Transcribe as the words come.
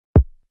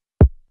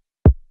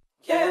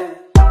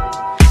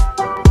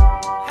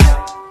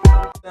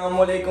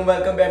अस्सलामुअलैकुम,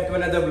 welcome back to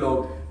another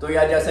blog. तो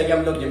यार जैसा कि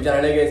हम लोग जिम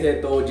चलाने गए थे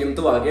तो जिम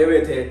तो आगे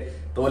हुए थे,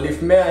 तो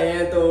लिफ्ट में आए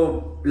हैं तो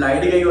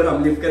लाइट गई और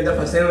हम लिफ्ट के अंदर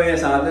फंसे हुए हैं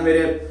साथ में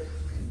मेरे।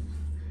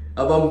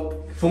 अब हम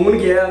फोन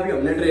किया अभी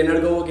हमने ट्रेनर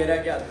को, वो कह रहा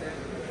है कि आते हैं।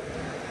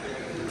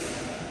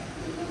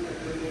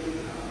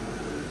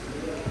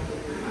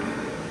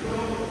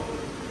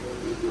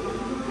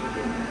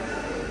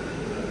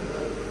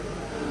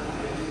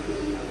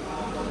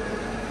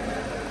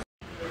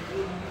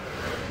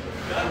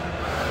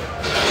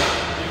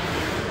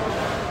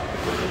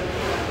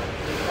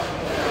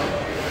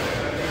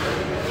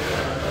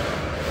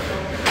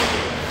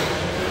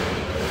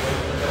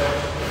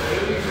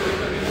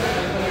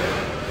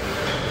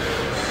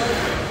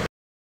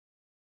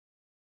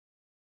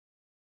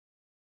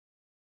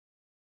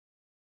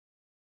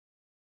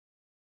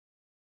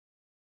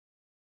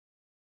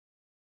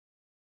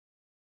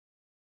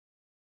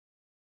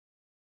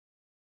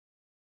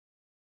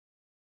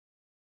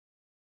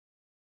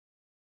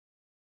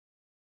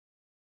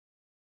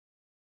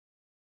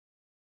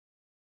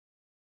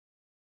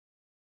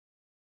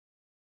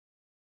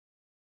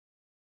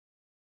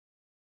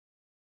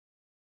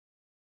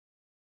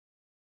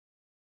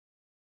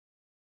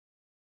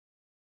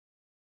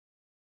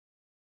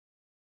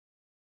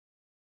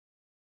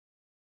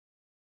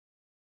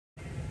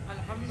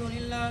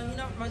 अल्हम्दुलिल्लाह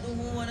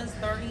नहमदुहु व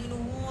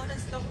नस्तईनुहु व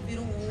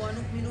नस्तगफिरुहु व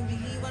नु'मिनु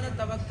बिही व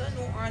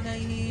नतवक्कलु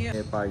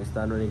अलैहि।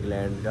 पाकिस्तान और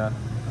इंग्लैंड का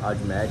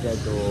आज मैच है,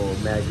 तो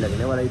मैच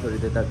लगने वाला ही थोड़ी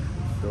देर तक,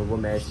 तो वो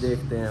मैच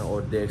देखते हैं और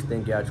देखते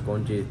हैं कि आज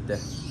कौन जीतता है।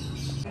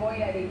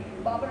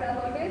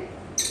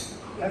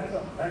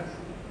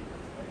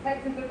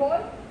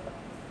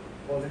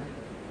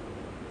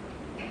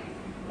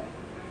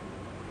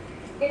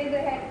 It is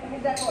a head.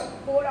 Is that what?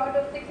 4 out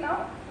of 6 now?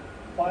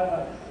 5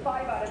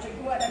 out of 6.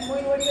 What? And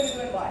Moin, what are you going to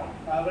do and why?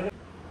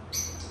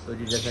 तो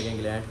जी जैसा कि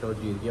इंग्लैंड टॉस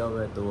जीत गया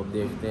हुआ है, तो अब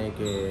देखते हैं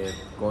कि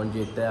कौन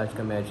जीतता है आज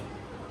का मैच।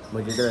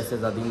 मुझे तो वैसे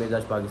ज़्यादा इमेज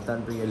आज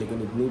पाकिस्तान पर ही है,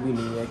 लेकिन इतनी भी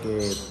नहीं है कि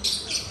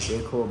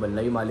देखो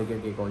बल्ला ही मालिक है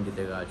कि कौन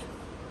जीतेगा आज।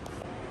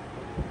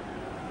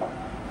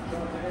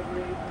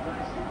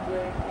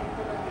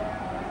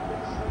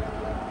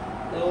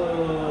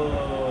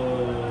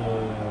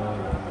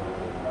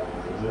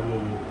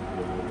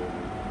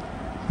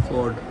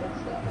 Ford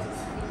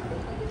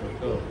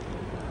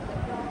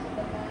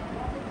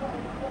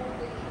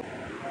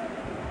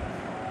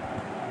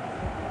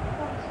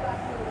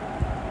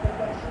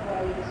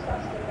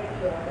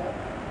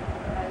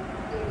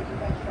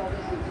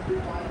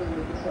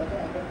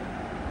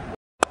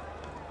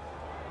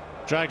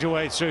Dragged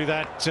away through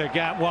that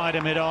gap wide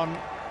mid on.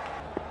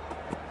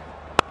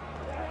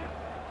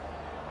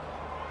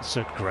 It's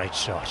a great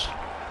shot.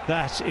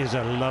 That is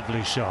a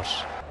lovely shot.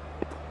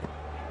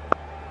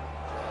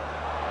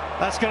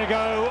 That's going to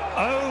go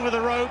over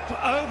the rope,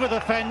 over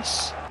the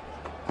fence.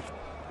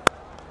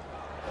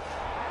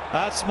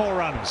 That's more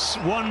runs.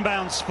 One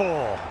bounce,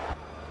 4.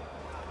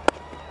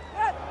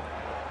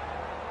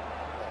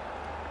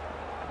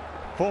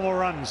 4 more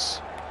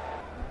runs.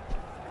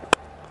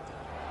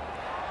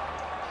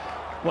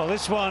 Well,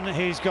 this one,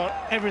 he's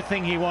got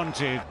everything he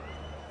wanted.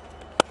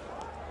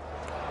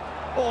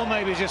 Or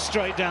maybe just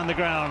straight down the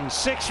ground.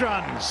 6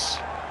 runs.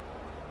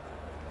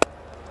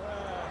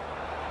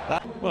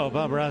 Well,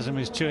 Babar Azam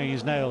is chewing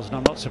his nails, and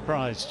I'm not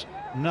surprised.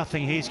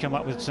 Nothing he's come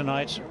up with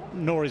tonight,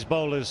 nor his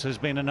bowlers, has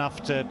been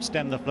enough to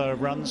stem the flow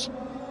of runs.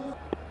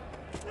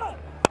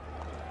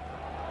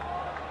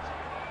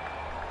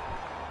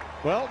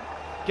 Well,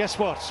 guess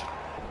what?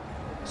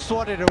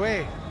 Swatted away,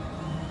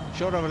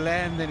 short of a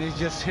land, and he's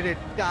just hit it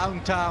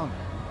downtown.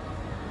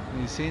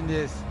 And you've seen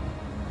this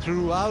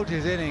throughout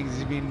his innings.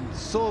 He's been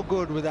so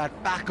good with that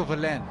back of a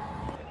length.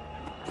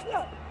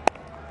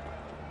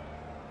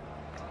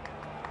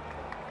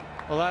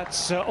 Well, that's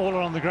all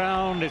on the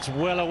ground. It's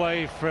well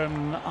away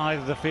from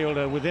either the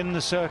fielder within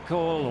the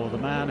circle or the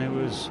man who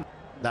was...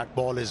 That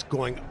ball is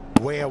going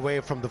way away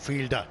from the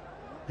fielder.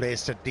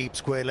 Placed at deep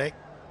square leg.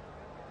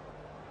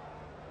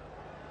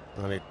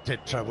 And it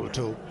did travel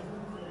too.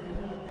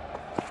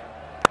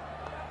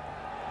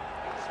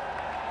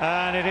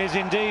 And it is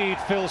indeed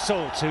Phil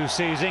Salt who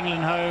sees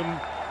England home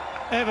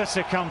ever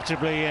so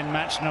comfortably in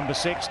match number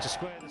 6 to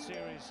square the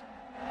series.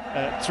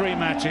 3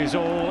 matches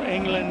all.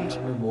 England.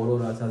 मैं bore हो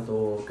रहा था तो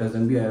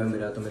cousin भी आया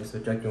मेरा, तो मैंने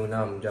सोचा क्यों ना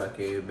हम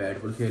जाके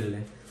बैट बॉल खेल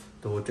लें।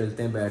 तो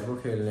चलते हैं बैट बॉल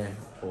खेलने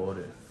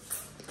और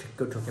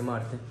छक्के ठोके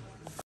मारते हैं।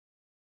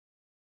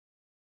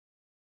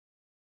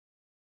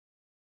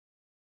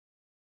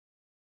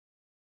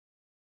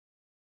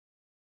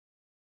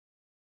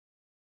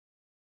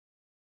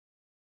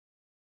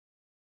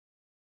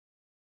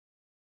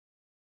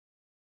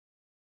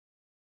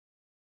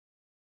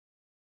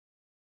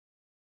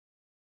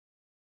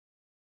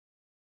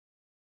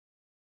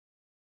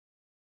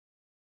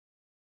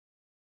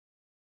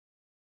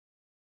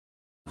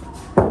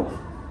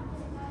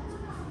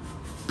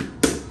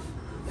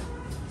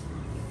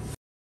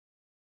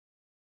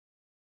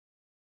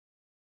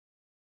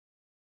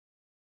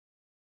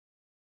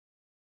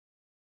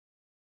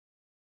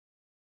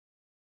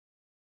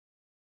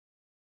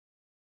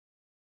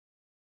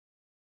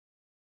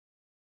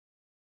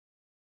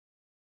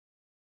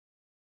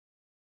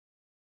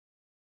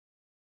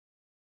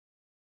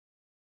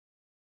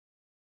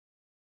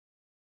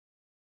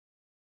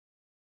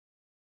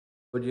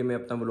 तो जी मैं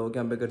अपना व्लॉग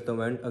यहाँ पे करता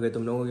हूँ एंड। अगर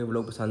तुम लोगों को ये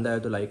व्लॉग पसंद आया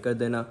तो लाइक कर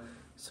देना,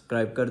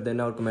 सब्सक्राइब कर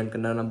देना और कमेंट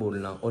करना ना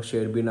भूलना और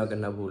शेयर भी ना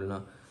करना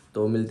भूलना।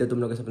 तो मिलते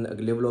तुम लोगों के साथ अपने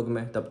अगले व्लॉग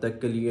में, तब तक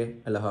के लिए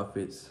अल्लाह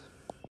हाफिज़।